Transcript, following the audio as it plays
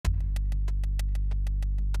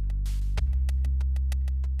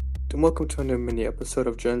and welcome to a new mini episode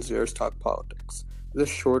of Gen Zers Talk Politics. This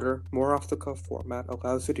shorter, more off-the-cuff format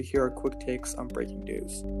allows you to hear our quick takes on breaking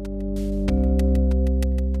news.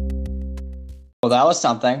 Well, that was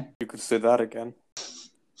something. You could say that again.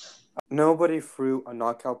 Nobody threw a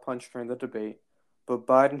knockout punch during the debate, but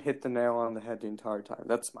Biden hit the nail on the head the entire time.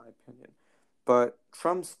 That's my opinion. But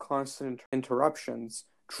Trump's constant interruptions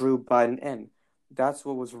drew Biden in. That's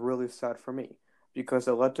what was really sad for me, because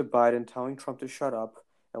it led to Biden telling Trump to shut up.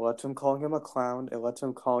 It led to him calling him a clown. It led to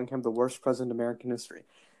him calling him the worst president in American history.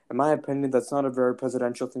 In my opinion, that's not a very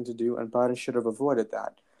presidential thing to do, and Biden should have avoided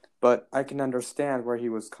that. But I can understand where he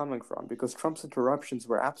was coming from, because Trump's interruptions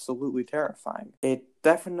were absolutely terrifying. It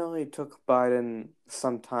definitely took Biden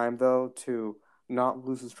some time, though, to not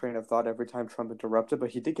lose his train of thought every time Trump interrupted,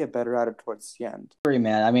 but he did get better at it towards the end. I agree,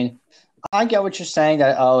 man. I mean, I get what you're saying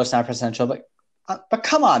that, it's not presidential, but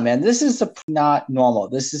come on, man. This is not normal.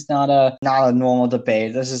 This is not a normal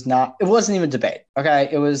debate. It wasn't even a debate. Okay.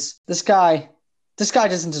 It was this guy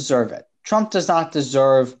doesn't deserve it. Trump does not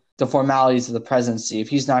deserve the formalities of the presidency if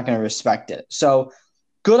he's not going to respect it. So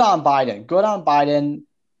good on Biden. Good on Biden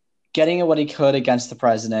getting what he could against the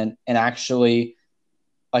president and actually,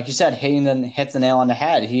 like you said, hit the nail on the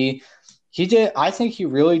head. He did. I think he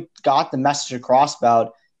really got the message across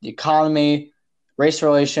about the economy, race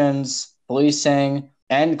relations, policing,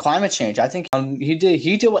 and climate change. I think he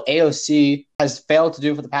did what AOC has failed to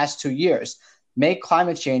do for the past 2 years: make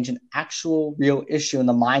climate change an actual real issue in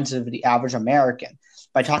the minds of the average American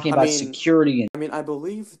by talking about security. I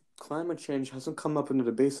believe climate change hasn't come up in a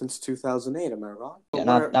debate since 2008. Am I wrong? I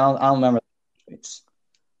don't remember.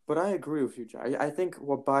 But I agree with you, Jay. I think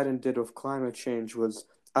what Biden did with climate change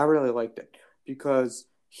I really liked it, because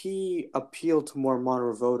he appealed to more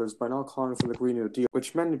moderate voters by not calling for the Green New Deal,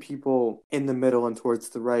 which many people in the middle and towards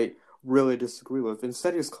the right really disagree with.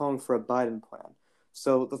 Instead, he was calling for a Biden plan.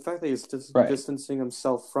 So the fact that he's distancing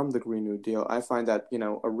himself from the Green New Deal, I find that,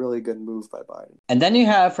 a really good move by Biden. And then you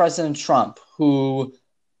have President Trump, who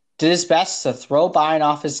did his best to throw Biden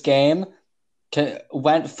off his game,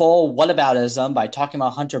 went full whataboutism by talking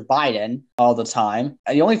about Hunter Biden all the time.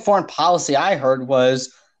 And the only foreign policy I heard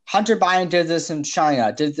was Hunter Biden did this in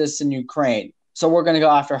China, did this in Ukraine, so we're going to go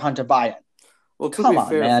after Hunter Biden. Well, to be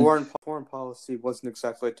fair, man. Foreign policy wasn't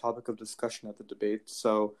exactly a topic of discussion at the debate,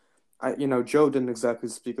 so Joe didn't exactly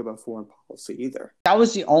speak about foreign policy either. That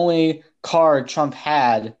was the only card Trump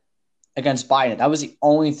had against Biden. That was the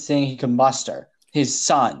only thing he could muster. His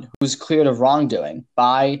son, who was cleared of wrongdoing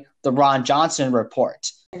by the Ron Johnson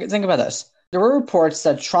report. Think about this. There were reports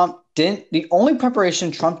that the only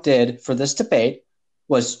preparation Trump did for this debate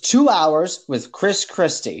was 2 hours with Chris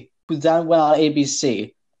Christie, who then went on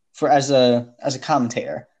ABC as a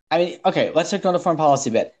commentator. I mean, okay, let's ignore the foreign policy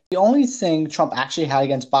bit. The only thing Trump actually had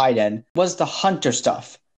against Biden was the Hunter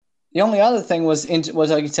stuff. The only other thing was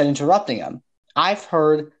like you said, interrupting him. I've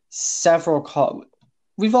heard several calls.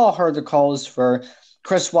 We've all heard the calls for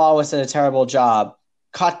Chris Wallace did a terrible job.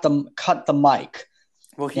 Cut the mic.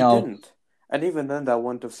 Well, he didn't. And even then, that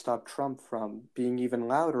wouldn't have stopped Trump from being even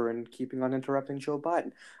louder and keeping on interrupting Joe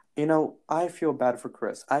Biden. I feel bad for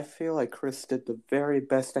Chris. I feel like Chris did the very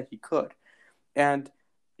best that he could. And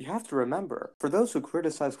you have to remember, for those who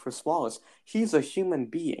criticize Chris Wallace, he's a human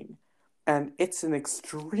being. And it's an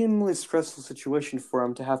extremely stressful situation for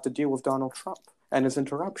him to have to deal with Donald Trump and his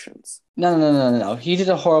interruptions. No. He did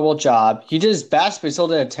a horrible job. He did his best, but he still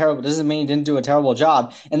did a terrible. Doesn't mean he didn't do a terrible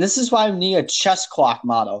job. And this is why we need a chess clock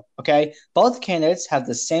model. Okay, both candidates have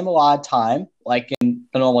the same allotted time, like in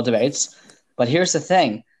the normal debates. But here's the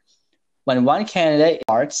thing: when one candidate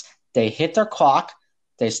starts, they hit their clock,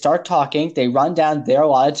 they start talking, they run down their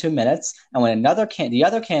allotted 2 minutes, and when the other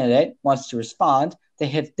candidate wants to respond, they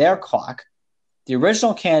hit their clock. The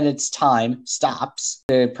original candidate's time stops.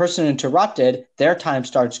 The person interrupted, their time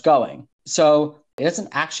starts going. So it doesn't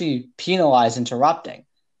actually penalize interrupting,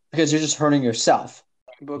 because you're just hurting yourself.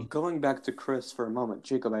 But going back to Chris for a moment,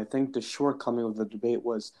 Jacob, I think the shortcoming of the debate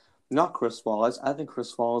was not Chris Wallace. I think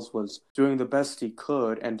Chris Wallace was doing the best he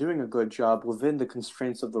could and doing a good job within the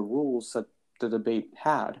constraints of the rules that the debate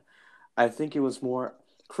had. I think it was more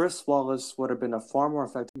Chris Wallace would have been a far more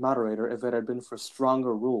effective moderator if it had been for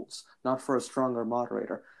stronger rules, not for a stronger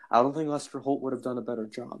moderator. I don't think Lester Holt would have done a better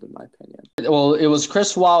job, in my opinion. Well, it was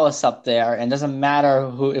Chris Wallace up there, and it doesn't matter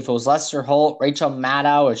if it was Lester Holt, Rachel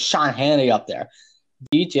Maddow, or Sean Hannity up there.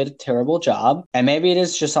 He did a terrible job, and maybe it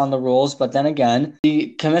is just on the rules, but then again,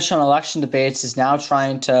 the Commission on Election Debates is now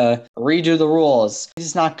trying to redo the rules.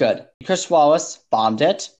 It's not good. Chris Wallace bombed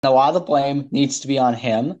it. A lot of the blame needs to be on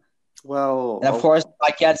him. Well, and of course, I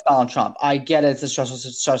get it's Donald Trump. I get it's a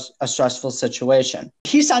stressful situation.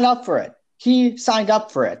 He signed up for it.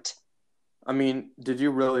 I mean, did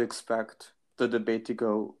you really expect the debate to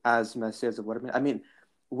go as messy as it would have been? I mean,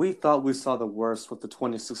 we thought we saw the worst with the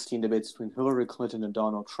 2016 debates between Hillary Clinton and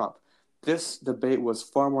Donald Trump. This debate was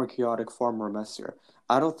far more chaotic, far more messier.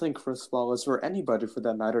 I don't think Chris Wallace or anybody for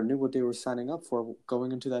that matter knew what they were signing up for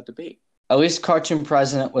going into that debate. At least Cartoon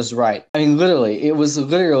President was right. I mean, literally, it was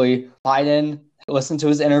literally Biden listened to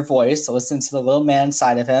his inner voice, listened to the little man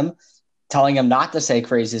side of him, telling him not to say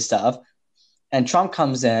crazy stuff. And Trump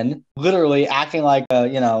comes in, literally acting like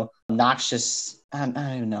a, obnoxious. I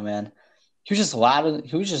don't even know, man. He was just loud.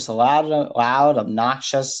 He was just loud,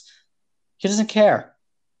 obnoxious. He doesn't care.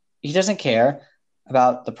 He doesn't care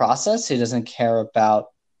about the process. He doesn't care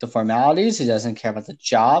about the formalities. He doesn't care about the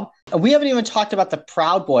job. And we haven't even talked about the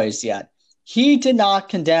Proud Boys yet. He did not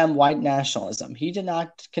condemn white nationalism. He did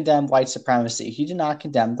not condemn white supremacy. He did not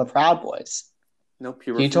condemn the Proud Boys. Nope,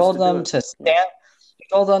 he told them to stand. He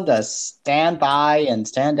told them to stand by and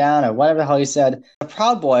stand down, or whatever the hell he said. The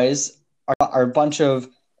Proud Boys are a bunch of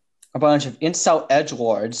incel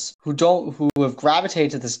edgelords who have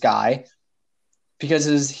gravitated to this guy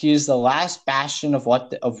because he's the last bastion of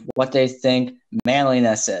what they think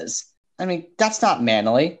manliness is. I mean, that's not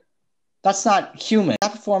manly. That's not human.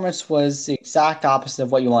 That performance was the exact opposite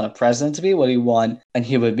of what you want a president to be, what you want a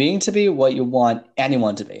human being to be, what you want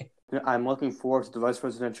anyone to be. I'm looking forward to the vice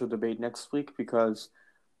presidential debate next week because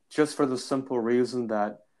just for the simple reason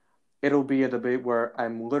that it'll be a debate where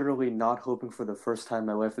I'm literally not hoping for the first time in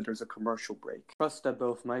my life that there's a commercial break. I trust that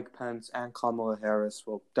both Mike Pence and Kamala Harris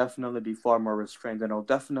will definitely be far more restrained and it'll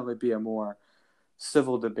definitely be a more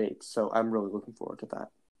civil debate. So I'm really looking forward to that.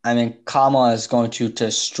 I mean, Kamala is going to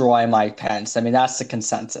destroy Mike Pence. I mean, that's the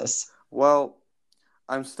consensus. Well,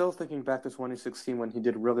 I'm still thinking back to 2016 when he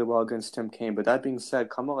did really well against Tim Kaine. But that being said,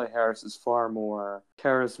 Kamala Harris is far more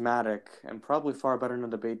charismatic and probably far better in a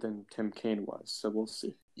debate than Tim Kaine was. So we'll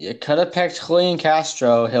see. You could have picked Julian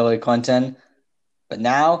Castro, Hillary Clinton. But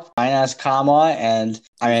now, China has Kamala, and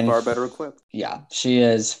She's far better equipped. Yeah, she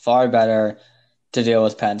is far better to deal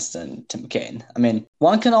with Pence than Tim Kaine. I mean,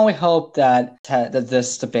 one can only hope that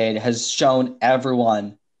this debate has shown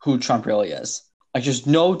everyone who Trump really is. Like, there's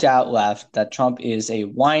no doubt left that Trump is a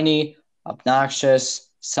whiny, obnoxious,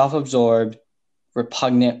 self-absorbed,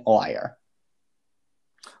 repugnant liar.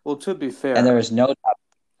 Well, to be fair, and there is no doubt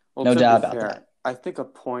about that. I think a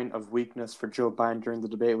point of weakness for Joe Biden during the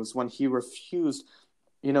debate was when he refused.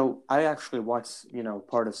 I actually watched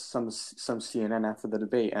part of some CNN after the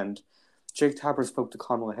debate, and Jake Tapper spoke to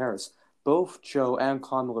Kamala Harris. Both Joe and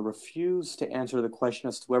Kamala refused to answer the question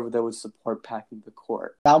as to whether they would support packing the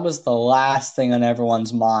court. That was the last thing on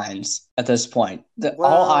everyone's minds at this point.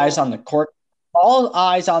 All eyes on the court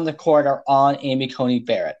are on Amy Coney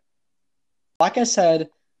Barrett. Like I said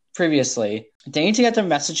previously, they need to get their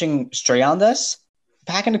messaging straight on this.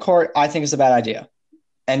 Packing the court, I think, is a bad idea.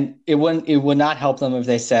 And it would not help them if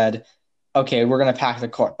they said, okay, we're going to pack the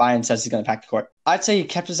court. Biden says he's going to pack the court. I'd say he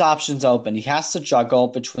kept his options open. He has to juggle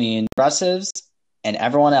between progressives and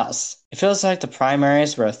everyone else. It feels like the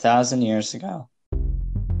primaries were 1,000 years ago.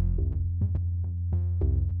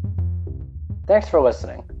 Thanks for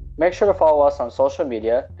listening. Make sure to follow us on social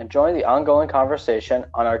media and join the ongoing conversation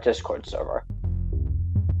on our Discord server.